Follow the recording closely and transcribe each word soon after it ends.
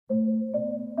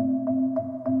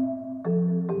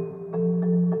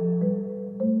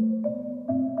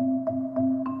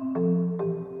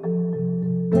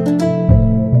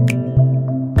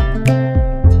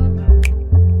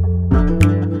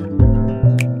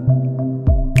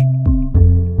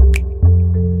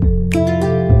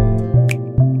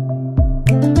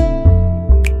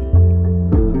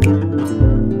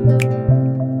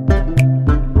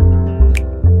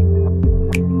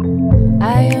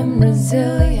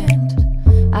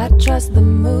trust the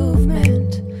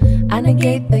movement, I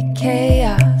negate the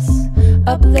chaos,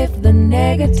 uplift the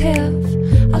negative.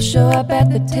 I'll show up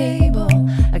at the table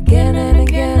again and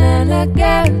again and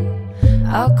again.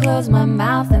 I'll close my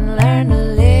mouth and learn to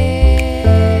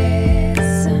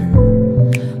listen.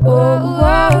 Whoa,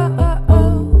 whoa,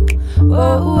 whoa,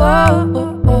 whoa, whoa,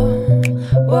 whoa,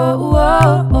 whoa, whoa.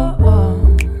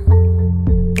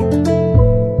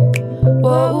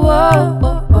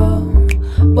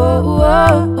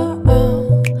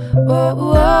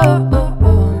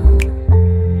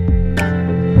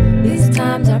 These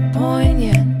times are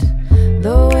poignant,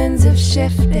 the winds have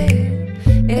shifted.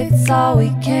 It's all we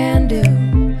can do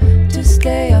to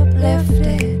stay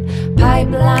uplifted.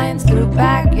 Pipelines through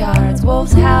backyards,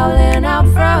 wolves howling out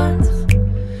front.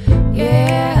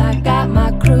 Yeah, I got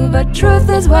my crew, but truth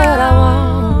is what I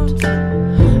want.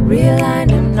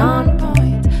 Realigned and on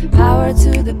point, power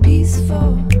to the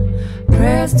peaceful,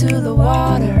 prayers to the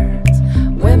waters,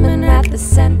 women at the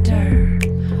center,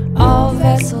 all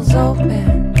vessels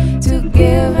open to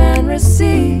give and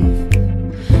receive.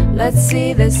 Let's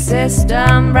see the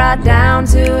system brought down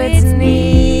to its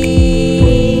knees.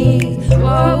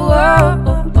 Whoa, whoa,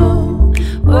 whoa,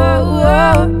 whoa,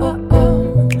 whoa, whoa,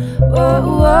 whoa,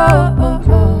 whoa,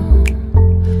 whoa.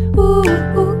 Ooh,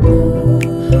 ooh, ooh.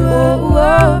 Whoa,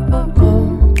 whoa, whoa,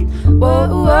 whoa,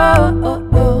 whoa, whoa,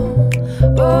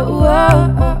 whoa, whoa.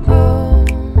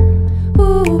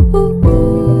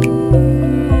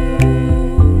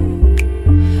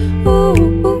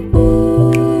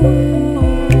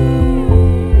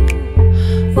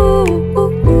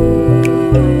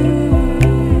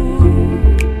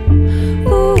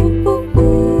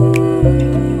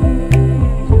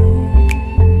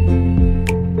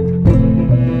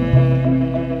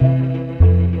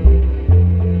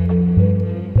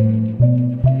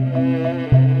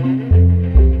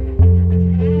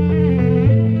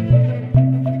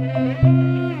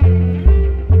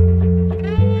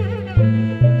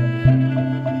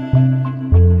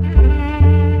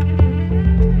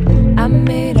 I'm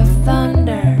made of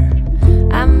thunder,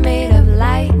 I'm made of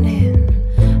lightning,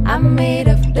 I'm made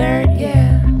of dirt,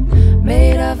 yeah,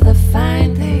 made of the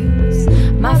fine things.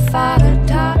 My father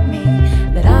taught me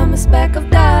that I'm a speck of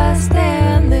dust,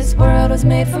 and this world was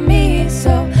made for me.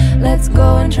 So let's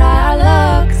go and try our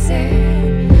luck. Say,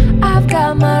 I've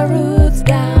got my roots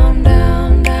down,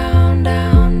 down, down,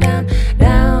 down, down,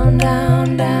 down,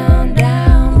 down, down,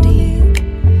 down deep.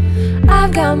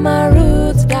 I've got my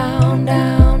roots down, down.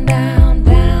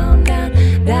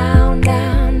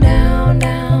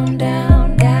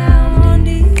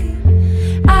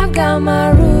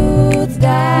 My roots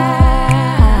down,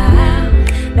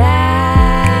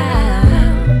 down,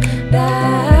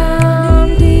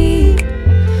 down deep.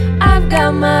 I've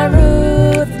got my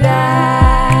roots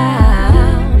down,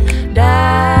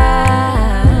 down,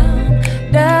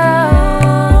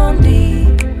 down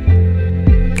deep.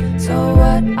 So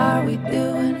what are we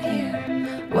doing here?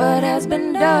 What has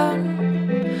been done?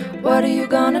 What are you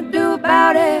gonna do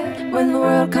about it when the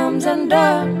world comes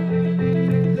undone?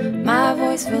 My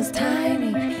voice feels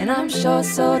tiny, and I'm sure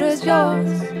so does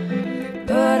yours.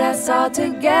 Put us all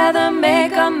together,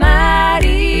 make a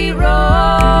mighty roar.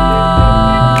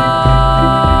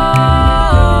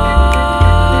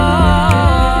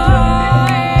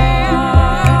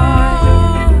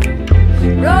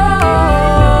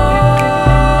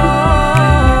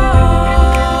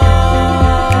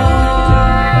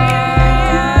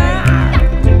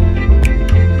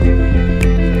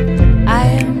 I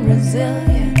am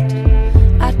resilient,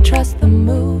 trust the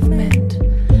movement,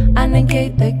 I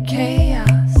negate the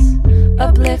chaos,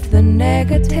 uplift the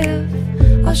negative.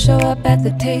 I'll show up at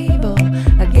the table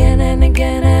again and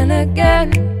again and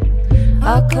again.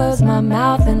 I'll close my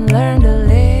mouth and learn to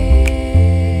live.